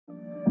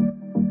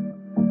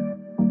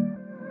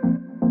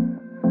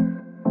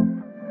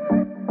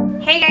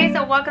Hey guys,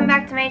 so welcome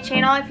back to my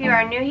channel. If you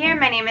are new here,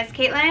 my name is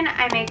Caitlin.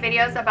 I make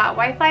videos about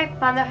wife life,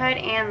 motherhood,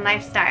 and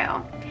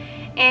lifestyle.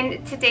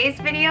 In today's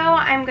video,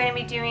 I'm going to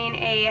be doing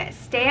a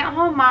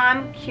stay-at-home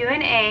mom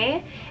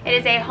Q&A. It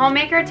is a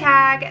homemaker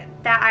tag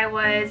that I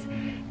was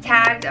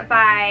tagged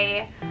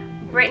by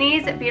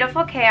Brittany's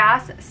Beautiful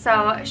Chaos.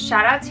 So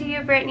shout out to you,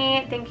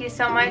 Brittany. Thank you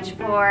so much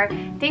for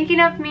thinking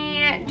of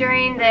me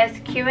during this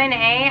Q&A.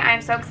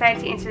 I'm so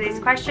excited to answer these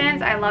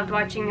questions. I loved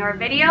watching your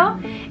video.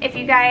 If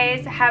you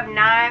guys have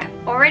not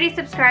already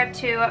subscribed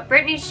to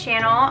Brittany's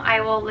channel, I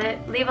will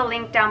leave a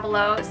link down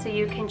below so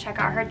you can check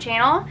out her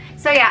channel.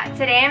 So yeah,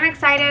 today I'm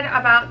excited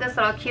about this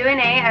little Q&A.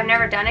 I've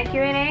never done a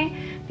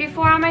Q&A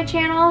before on my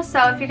channel,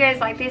 so if you guys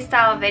like these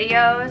style of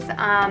videos,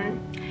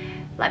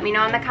 let me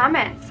know in the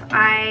comments.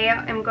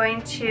 I am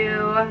going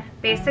to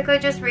basically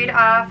just read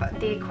off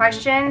the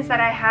questions that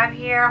I have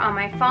here on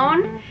my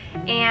phone,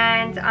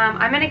 and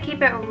I'm going to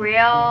keep it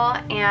real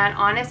and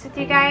honest with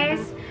you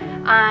guys.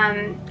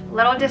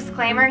 Little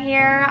disclaimer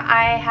here,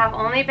 I have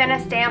only been a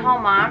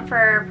stay-at-home mom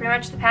for pretty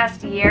much the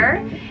past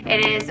year.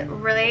 It is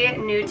really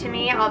new to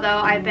me, although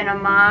I've been a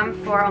mom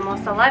for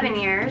almost 11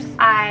 years.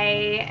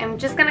 I am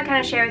just going to kind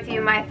of share with you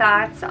my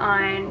thoughts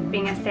on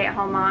being a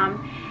stay-at-home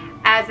mom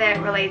as it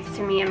relates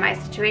to me and my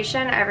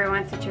situation.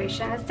 Everyone's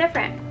situation is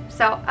different.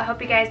 So I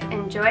hope you guys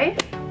enjoy.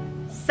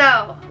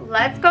 So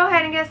let's go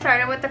ahead and get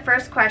started with the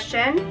first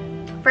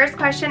question. First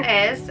question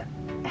is,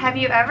 have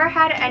you ever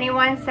had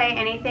anyone say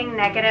anything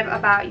negative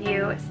about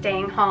you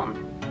staying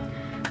home?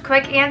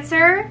 Quick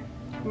answer,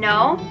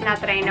 no, not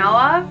that I know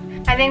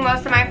of. I think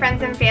most of my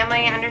friends and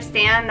family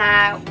understand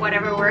that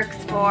whatever works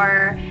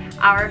for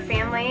our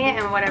family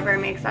and whatever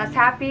makes us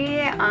happy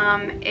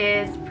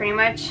is pretty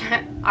much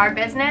our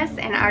business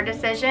and our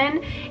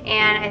decision,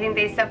 and I think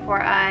they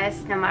support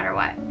us no matter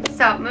what.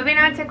 So moving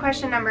on to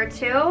question number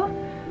 2,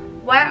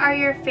 what are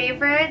your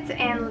favorite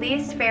and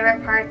least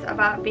favorite parts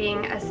about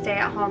being a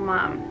stay-at-home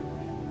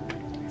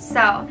mom?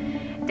 So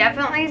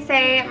definitely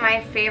say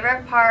my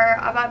favorite part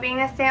about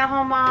being a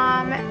stay-at-home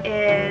mom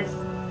is,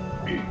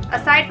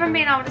 aside from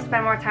being able to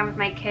spend more time with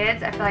my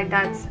kids, I feel like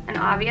that's an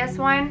obvious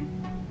one.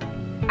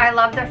 I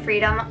love the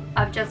freedom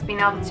of just being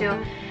able to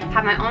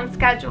have my own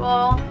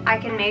schedule. I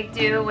can make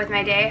do with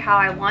my day how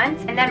I want.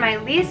 And then my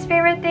least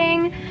favorite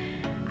thing,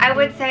 I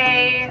would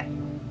say,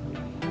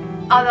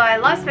 although I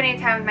love spending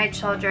time with my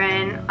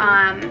children,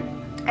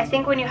 I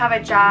think when you have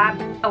a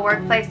job, a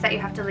workplace that you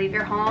have to leave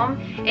your home,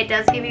 it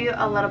does give you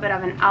a little bit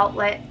of an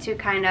outlet to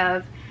kind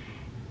of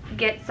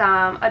get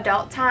some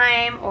adult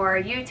time or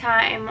you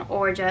time,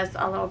 or just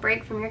a little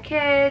break from your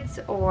kids,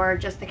 or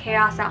just the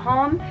chaos at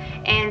home.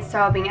 And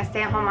so being a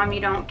stay-at-home mom,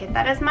 you don't get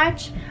that as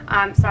much.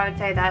 So I would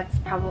say that's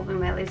probably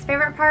my least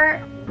favorite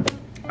part.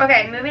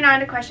 Okay, moving on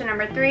to question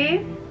number 3.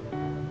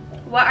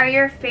 What are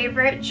your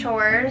favorite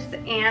chores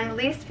and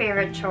least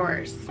favorite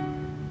chores?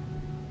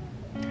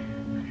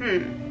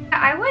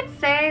 I would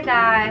say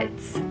that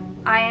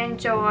I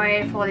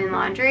enjoy folding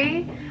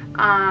laundry.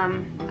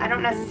 I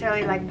don't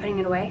necessarily like putting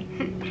it away,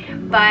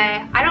 but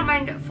I don't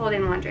mind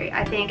folding laundry.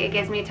 I think it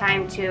gives me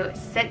time to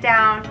sit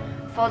down,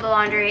 fold the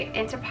laundry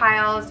into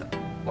piles,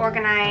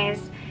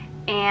 organize,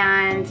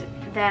 and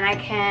then I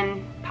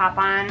can pop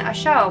on a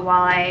show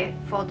while I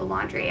fold the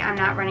laundry. I'm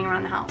not running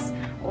around the house,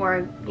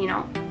 or, you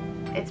know,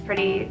 it's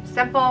pretty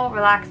simple,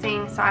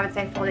 relaxing, so I would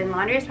say folding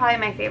laundry is probably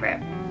my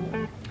favorite.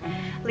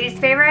 Least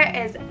favorite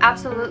is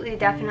absolutely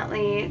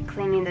definitely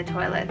cleaning the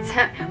toilets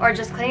or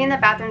just cleaning the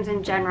bathrooms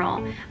in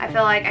general. I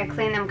feel like I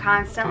clean them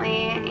constantly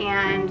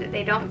and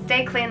they don't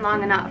stay clean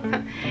long enough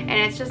and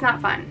it's just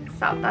not fun.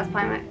 So that's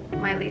probably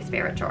my least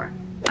favorite chore.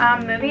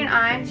 Moving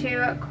on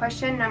to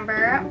question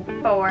number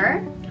 4.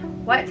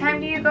 What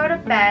time do you go to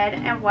bed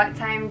and what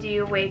time do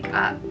you wake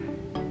up?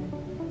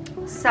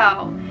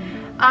 So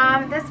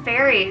this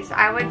varies.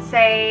 I would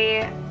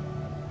say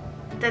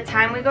the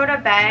time we go to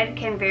bed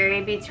can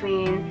vary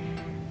between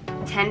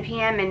 10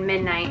 p.m. and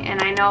midnight,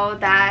 and I know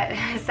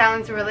that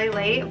sounds really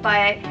late,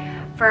 but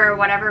for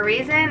whatever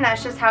reason,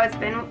 that's just how it's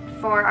been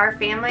for our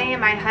family.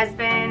 My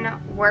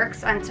husband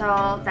works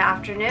until the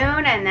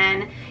afternoon, and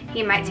then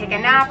he might take a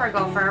nap or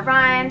go for a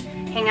run,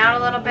 hang out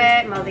a little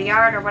bit, mow the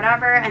yard or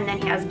whatever, and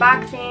then he has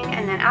boxing,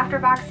 and then after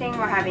boxing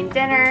we're having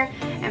dinner,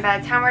 and by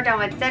the time we're done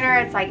with dinner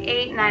it's like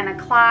 8, 9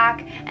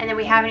 o'clock, and then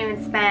we haven't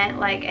even spent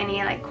like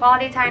any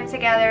quality time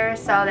together,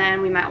 so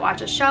then we might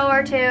watch a show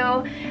or two,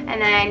 and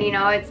then, you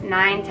know, it's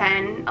 9,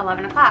 10,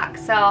 11 o'clock.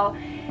 So,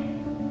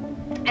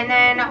 and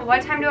then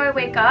what time do I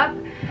wake up?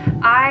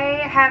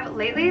 I have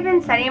lately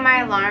been setting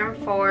my alarm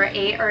for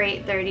 8 or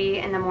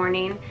 8:30 in the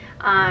morning.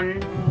 I'm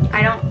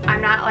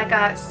not like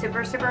a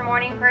super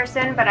morning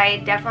person, but I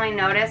definitely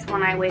notice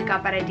when I wake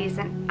up at a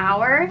decent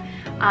hour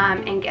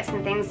and get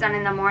some things done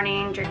in the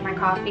morning, drink my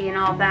coffee and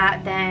all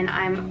that, then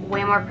I'm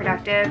way more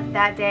productive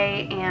that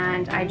day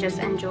and I just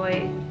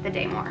enjoy the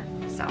day more.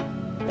 So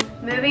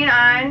moving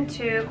on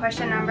to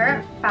question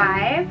number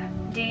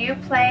 5. Do you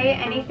play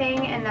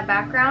anything in the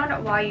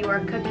background while you are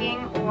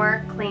cooking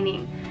or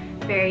cleaning?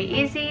 Very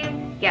easy.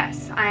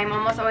 Yes, I'm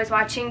almost always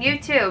watching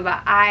YouTube.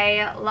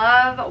 I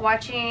love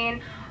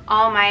watching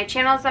all my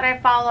channels that I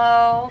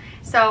follow.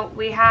 So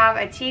we have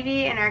a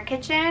TV in our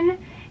kitchen,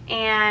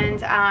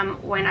 and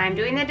when I'm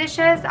doing the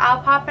dishes,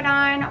 I'll pop it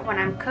on. When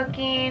I'm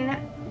cooking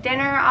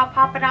dinner, I'll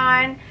pop it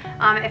on.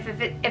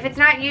 If it's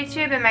not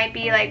YouTube, it might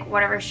be like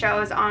whatever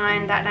show's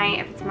on that night.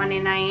 If it's Monday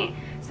night,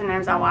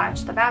 sometimes I'll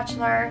watch The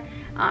Bachelor,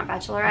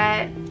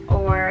 Bachelorette,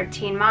 or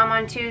Teen Mom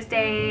on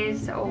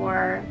Tuesdays,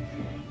 or,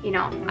 you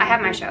know, I have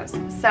my shows.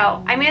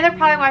 So I'm either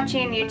probably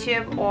watching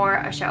YouTube or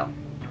a show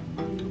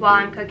while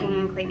I'm cooking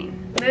and cleaning.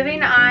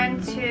 Moving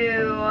on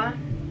to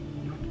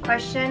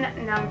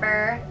question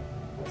number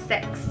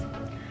 6.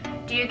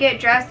 Do you get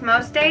dressed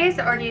most days,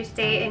 or do you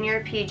stay in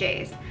your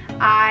PJs?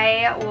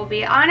 I will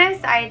be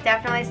honest, I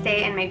definitely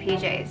stay in my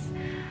PJs.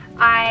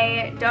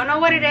 I don't know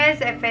what it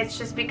is, if it's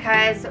just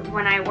because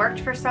when I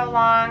worked for so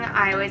long,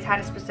 I always had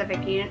a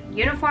specific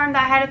uniform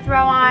that I had to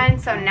throw on.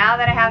 So now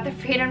that I have the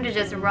freedom to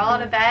just roll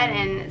out of bed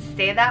and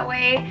stay that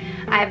way,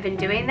 I've been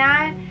doing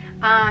that.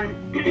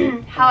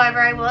 However,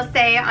 I will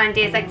say on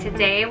days like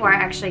today where I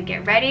actually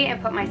get ready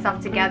and put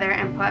myself together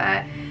and put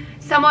a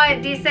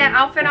somewhat decent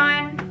outfit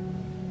on,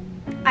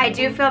 I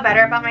do feel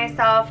better about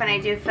myself, and I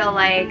do feel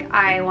like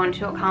I want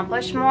to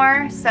accomplish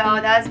more. So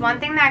that's one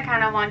thing that I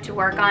kind of want to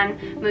work on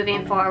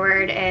moving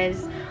forward,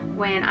 is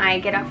when I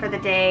get up for the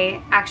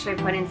day, actually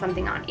putting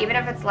something on. Even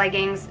if it's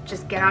leggings,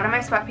 just get out of my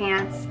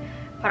sweatpants,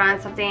 put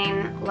on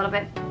something a little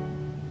bit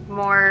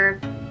more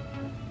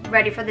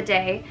ready for the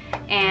day,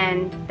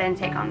 and then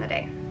take on the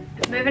day.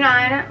 Moving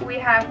on, we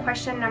have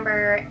question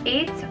number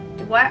 8.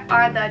 What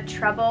are the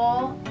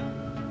trouble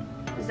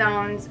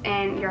zones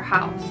in your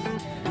house?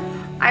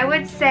 I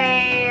would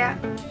say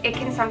it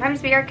can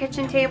sometimes be our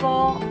kitchen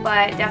table,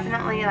 but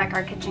definitely like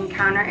our kitchen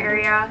counter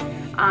area,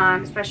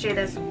 especially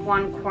this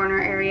one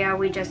corner area.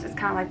 It's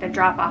kind of like the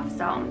drop-off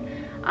zone.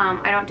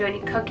 I don't do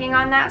any cooking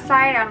on that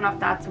side. I don't know if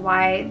that's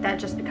why that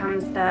just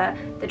becomes the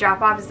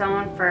drop-off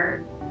zone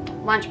for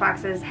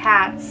lunchboxes,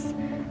 hats,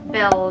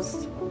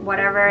 bills,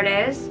 whatever it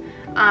is.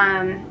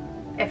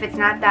 If it's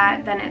not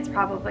that, then it's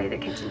probably the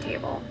kitchen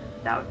table.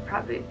 That would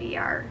probably be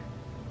our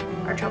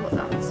trouble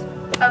zones.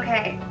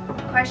 Okay,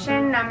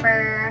 question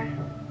number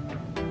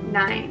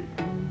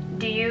 9.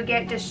 Do you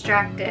get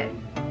distracted?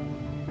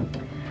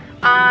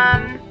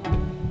 I'm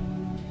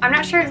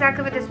not sure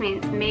exactly what this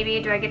means.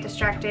 Maybe do I get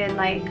distracted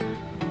like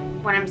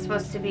when I'm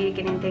supposed to be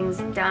getting things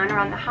done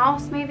around the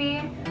house,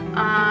 maybe?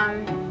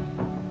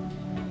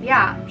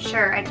 Yeah,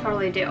 sure, I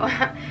totally do.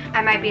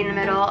 I might be in the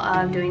middle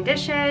of doing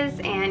dishes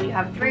and you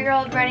have a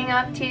 3-year-old running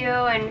up to you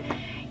and,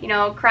 you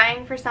know,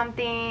 crying for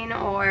something,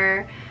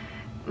 or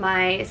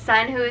my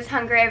son who is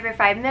hungry every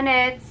 5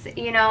 minutes.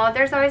 You know,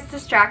 there's always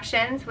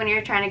distractions when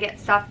you're trying to get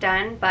stuff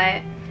done,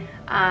 but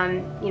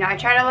you know, I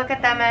try to look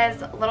at them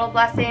as little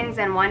blessings,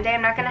 and one day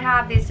I'm not going to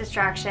have these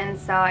distractions,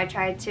 so I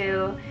try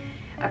to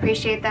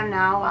appreciate them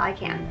now while I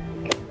can.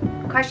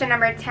 Question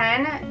number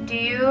 10, do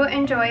you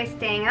enjoy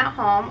staying at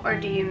home, or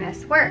do you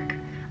miss work?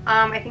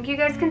 I think you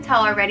guys can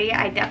tell already,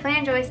 I definitely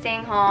enjoy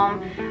staying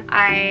home.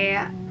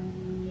 I,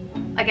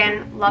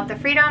 again, love the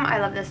freedom. I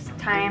love this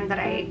time that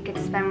I get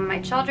to spend with my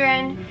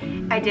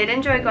children. I did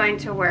enjoy going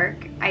to work.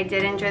 I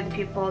did enjoy the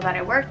people that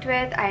I worked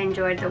with. I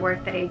enjoyed the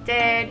work that I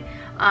did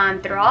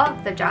through all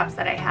of the jobs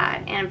that I had,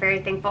 and I'm very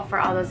thankful for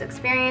all those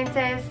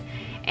experiences.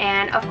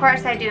 And of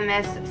course I do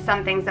miss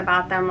some things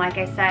about them, like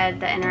I said,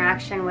 the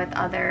interaction with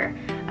other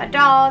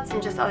adults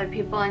and just other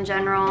people in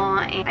general.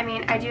 And I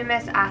mean, I do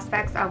miss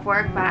aspects of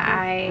work, but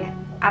I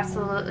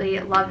absolutely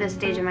love this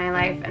stage of my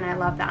life, and I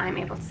love that I'm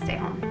able to stay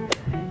home.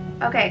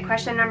 Okay,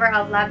 question number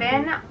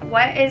 11.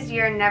 What is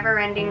your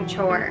never-ending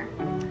chore?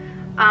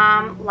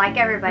 Like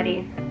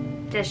everybody,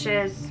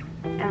 dishes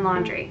and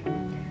laundry.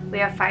 We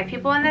have 5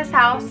 people in this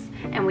house,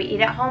 and we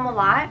eat at home a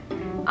lot.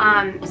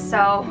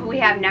 So we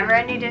have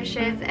never-ending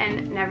dishes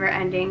and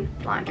never-ending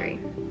laundry.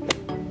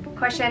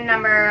 Question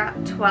number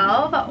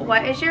 12.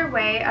 What is your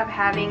way of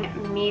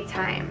having me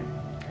time?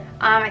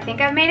 I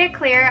think I've made it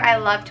clear I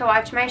love to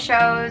watch my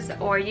shows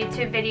or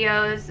YouTube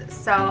videos,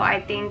 so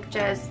I think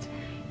just,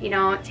 you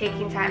know,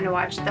 taking time to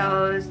watch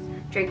those,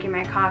 drinking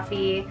my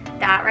coffee,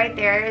 that right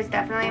there is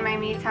definitely my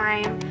me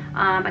time.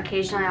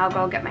 Occasionally I'll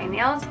go get my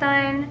nails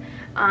done,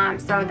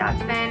 so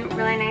that's been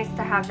really nice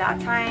to have that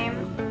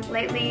time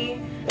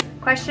lately.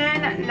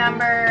 Question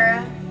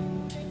number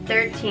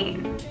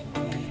 13.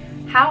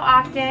 How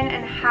often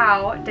and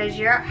how does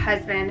your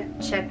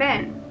husband chip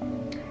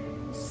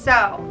in?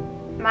 So,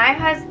 my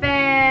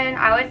husband,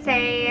 I would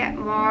say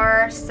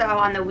more so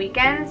on the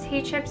weekends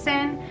he chips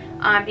in,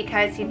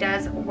 because he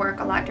does work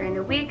a lot during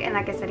the week, and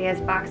like I said, he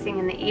has boxing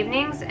in the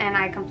evenings, and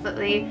I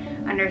completely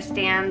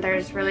understand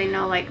there's really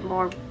no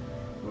more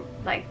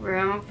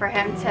room for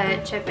him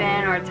to chip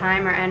in, or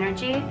time or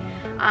energy.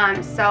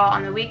 So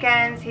on the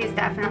weekends he's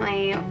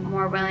definitely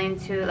more willing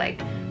to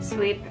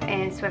sweep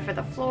and Swiffer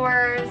the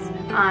floors.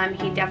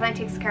 He definitely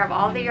takes care of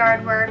all the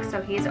yard work,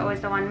 so he's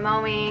always the one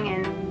mowing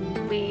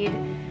and weed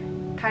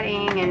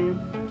cutting and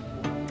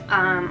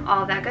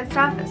all that good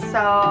stuff.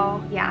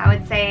 So yeah, I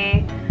would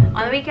say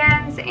on the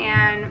weekends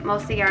and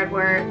mostly yard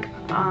work,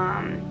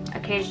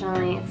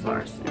 occasionally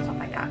floors and stuff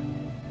like that.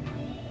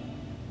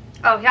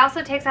 Oh, he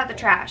also takes out the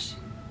trash.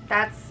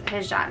 That's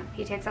his job.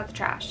 He takes out the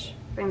trash,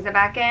 brings it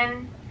back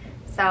in.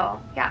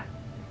 So yeah,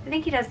 I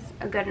think he does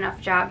a good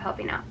enough job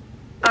helping out.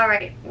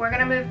 Alright, we're going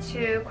to move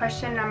to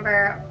question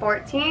number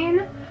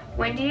 14.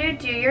 When do you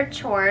do your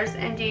chores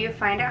and do you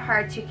find it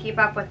hard to keep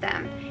up with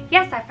them?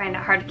 Yes, I find it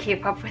hard to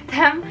keep up with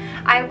them.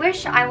 I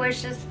wish I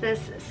was just this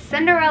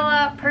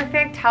Cinderella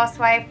perfect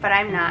housewife, but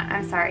I'm not.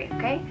 I'm sorry,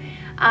 okay?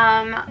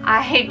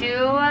 I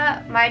do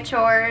my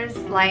chores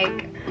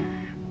like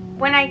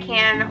when I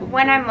can,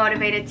 when I'm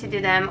motivated to do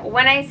them,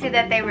 when I see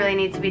that they really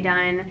need to be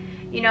done.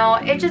 You know,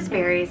 it just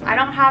varies. I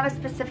don't have a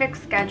specific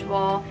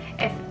schedule.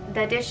 If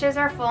the dishes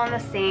are full in the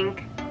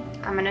sink,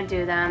 I'm gonna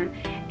do them.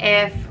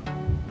 If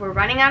we're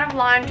running out of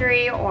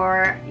laundry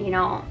or, you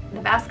know,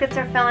 the baskets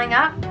are filling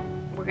up,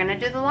 we're gonna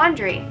do the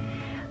laundry.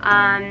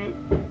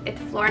 If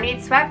the floor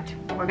needs swept,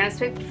 we're gonna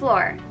sweep the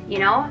floor, you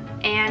know,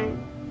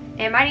 and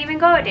it might even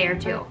go a day or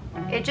two.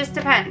 It just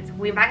depends.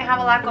 We might have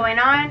a lot going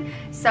on,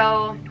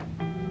 so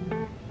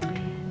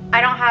I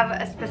don't have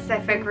a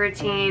specific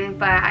routine,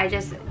 but I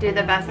just do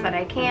the best that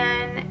I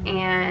can,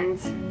 and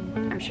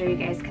I'm sure you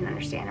guys can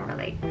understand and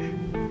relate.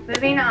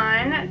 Moving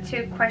on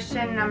to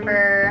question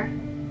number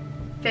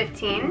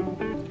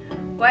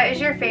 15. What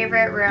is your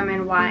favorite room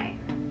and why?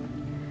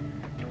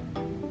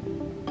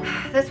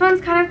 This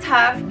one's kind of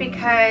tough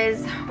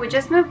because we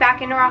just moved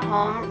back into our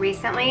home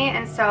recently,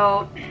 and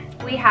so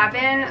we have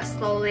been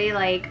slowly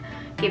like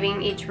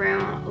giving each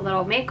room a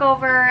little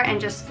makeover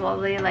and just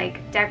slowly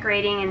like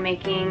decorating and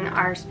making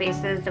our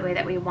spaces the way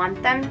that we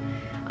want them.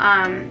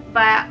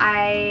 But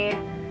I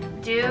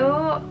do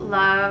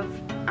love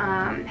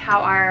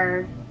how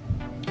our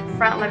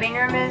front living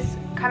room is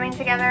coming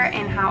together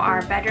and how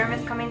our bedroom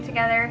is coming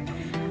together.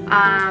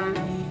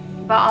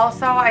 But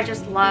also I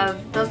just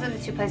love, those are the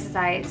two places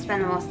I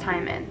spend the most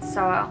time in.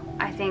 So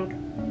I think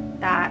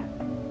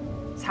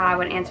that's how I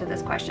would answer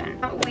this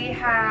question. We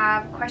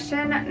have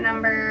question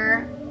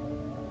number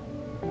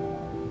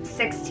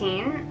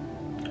 16.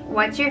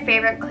 What's your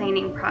favorite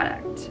cleaning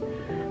product?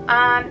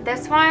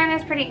 This one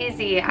is pretty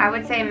easy. I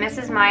would say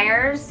Mrs.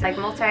 Meyer's, like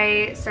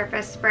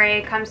multi-surface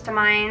spray comes to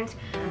mind.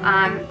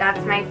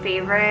 That's my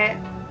favorite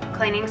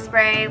cleaning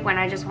spray when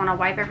I just want to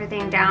wipe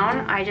everything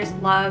down. I just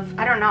love,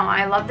 I don't know,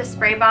 I love the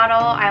spray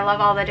bottle. I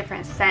love all the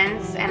different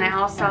scents, and I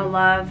also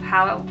love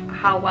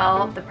how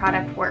well the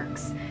product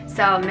works.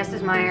 So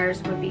Mrs.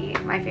 Meyer's would be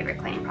my favorite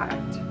cleaning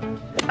product.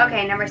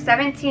 Okay, number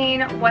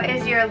 17. What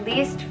is your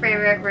least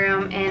favorite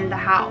room in the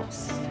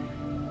house?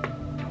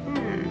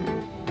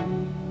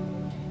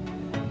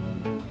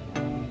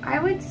 I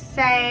would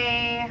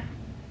say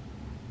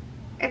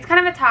it's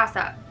kind of a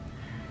toss-up.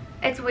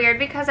 It's weird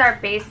because our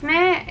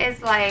basement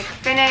is like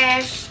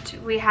finished.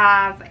 We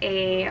have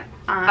a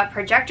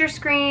projector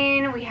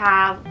screen. We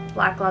have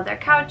black leather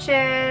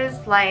couches,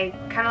 like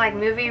kind of like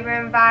movie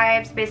room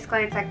vibes.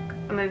 Basically, it's like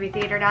a movie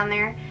theater down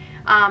there.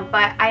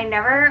 But I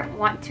never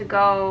want to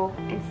go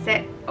and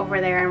sit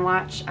over there and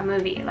watch a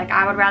movie. Like,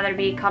 I would rather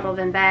be cuddled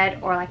in bed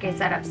or, like I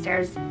said,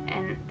 upstairs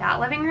in that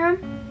living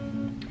room.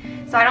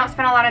 So I don't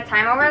spend a lot of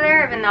time over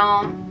there, even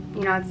though,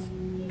 you know,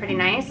 it's pretty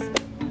nice.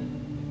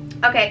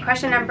 Okay,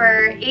 question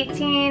number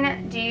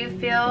 18. Do you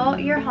feel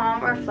your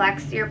home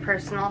reflects your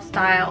personal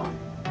style?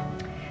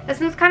 This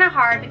one's kind of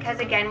hard because,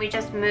 again, we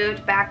just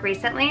moved back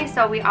recently,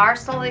 so we are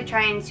slowly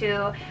trying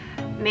to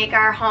make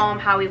our home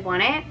how we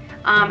want it.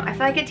 I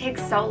feel like it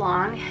takes so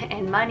long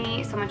and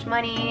money, so much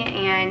money,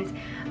 and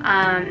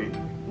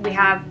we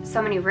have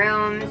so many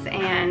rooms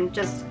and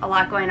just a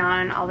lot going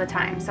on all the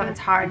time. So it's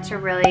hard to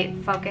really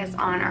focus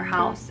on our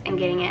house and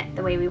getting it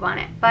the way we want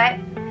it. But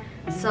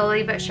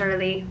slowly but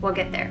surely, we'll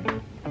get there.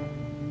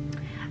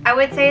 I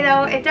would say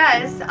though it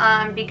does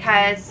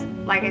because,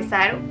 like I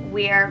said,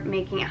 we are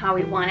making it how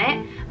we want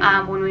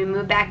it. When we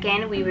moved back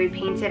in, we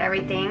repainted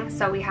everything.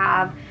 So we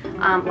have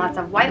lots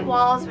of white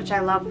walls, which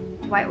I love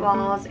white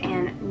walls,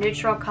 and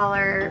neutral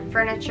color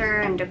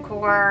furniture and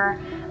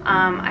decor.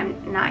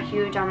 I'm not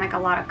huge on like a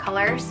lot of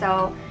color,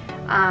 so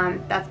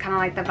that's kind of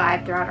like the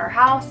vibe throughout our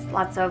house.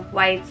 Lots of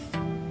whites,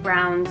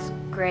 browns,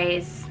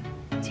 grays,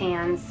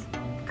 tans,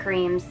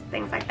 creams,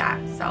 things like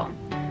that. So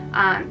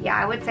yeah,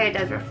 I would say it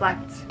does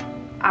reflect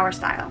our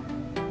style.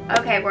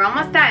 Okay, we're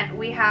almost done.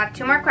 We have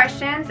 2 more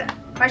questions.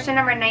 Question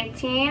number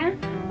 19.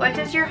 What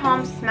does your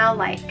home smell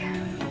like?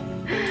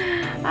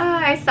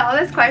 I saw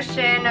this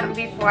question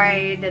before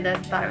I did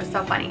this, thought it was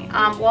so funny.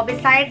 Well,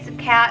 besides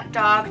cat,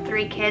 dog,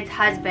 3 kids,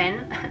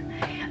 husband,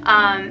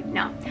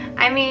 no.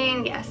 I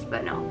mean, yes,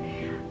 but no.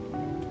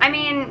 I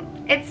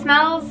mean, it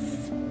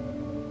smells,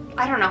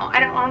 I don't know. I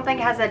don't think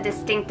it has a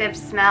distinctive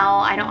smell.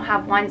 I don't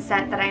have one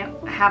scent that I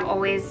have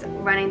always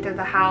running through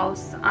the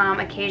house.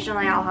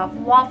 Occasionally I'll have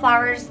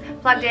wallflowers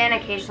plugged in.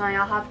 Occasionally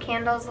I'll have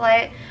candles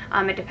lit.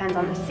 It depends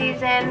on the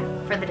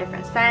season for the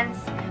different scents.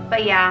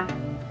 But yeah,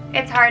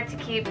 it's hard to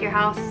keep your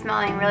house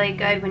smelling really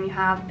good when you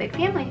have a big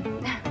family.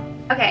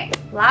 Okay,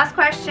 last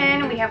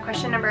question. We have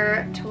question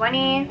number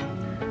 20.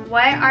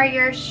 What are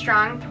your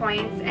strong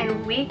points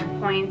and weak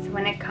points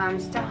when it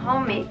comes to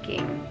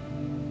homemaking?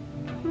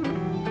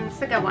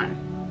 That's a good one.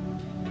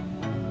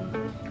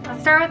 Let's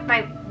start with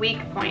my weak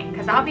point,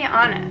 because I'll be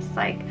honest,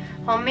 like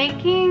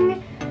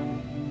homemaking,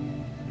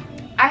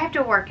 I have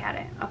to work at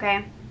it,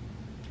 okay?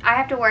 I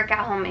have to work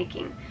at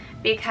homemaking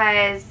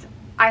because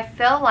I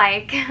feel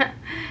like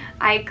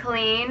I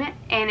clean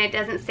and it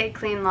doesn't stay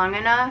clean long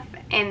enough,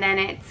 and then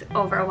it's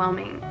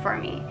overwhelming for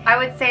me. I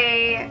would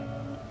say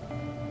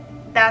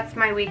that's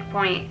my weak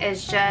point,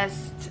 is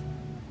just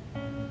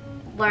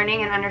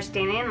learning and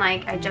understanding,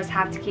 like I just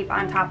have to keep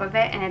on top of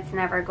it and it's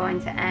never going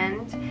to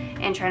end,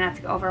 and try not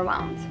to get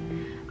overwhelmed.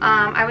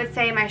 I would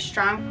say my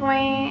strong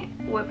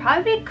point would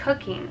probably be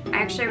cooking. I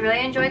actually really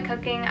enjoy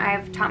cooking.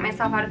 I've taught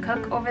myself how to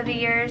cook over the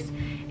years,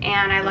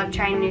 and I love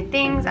trying new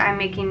things. I'm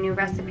making new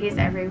recipes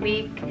every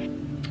week.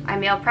 I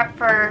meal prep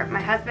for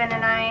my husband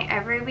and I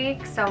every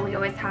week, so we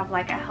always have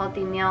like a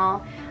healthy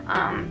meal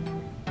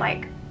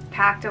like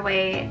packed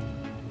away,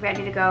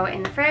 ready to go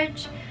in the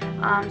fridge.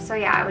 So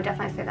yeah, I would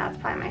definitely say that's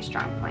probably my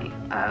strong point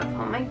of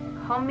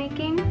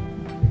homemaking.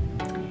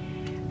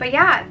 But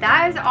yeah,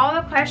 that is all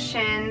the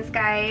questions,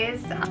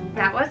 guys.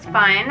 That was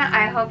fun.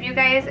 I hope you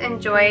guys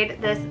enjoyed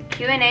this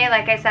Q&A.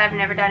 Like I said, I've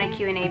never done a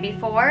Q&A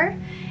before.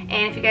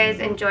 And if you guys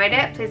enjoyed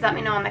it, please let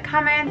me know in the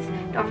comments.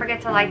 Don't forget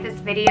to like this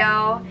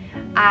video.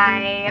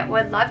 I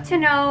would love to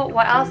know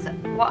what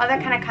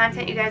other kind of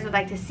content you guys would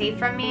like to see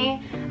from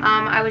me.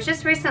 I was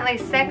just recently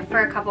sick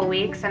for a couple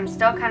weeks. I'm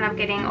still kind of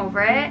getting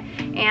over it.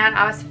 And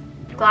I was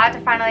glad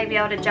to finally be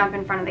able to jump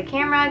in front of the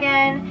camera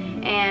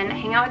again and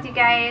hang out with you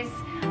guys.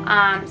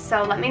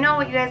 So let me know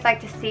what you guys like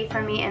to see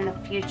from me in the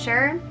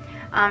future,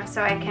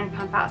 so I can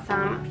pump out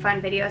some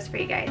fun videos for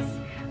you guys.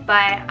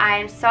 But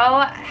I'm so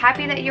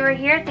happy that you were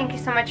here. Thank you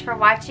so much for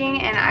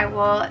watching, and I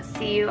will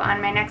see you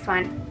on my next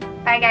one.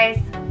 Bye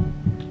guys.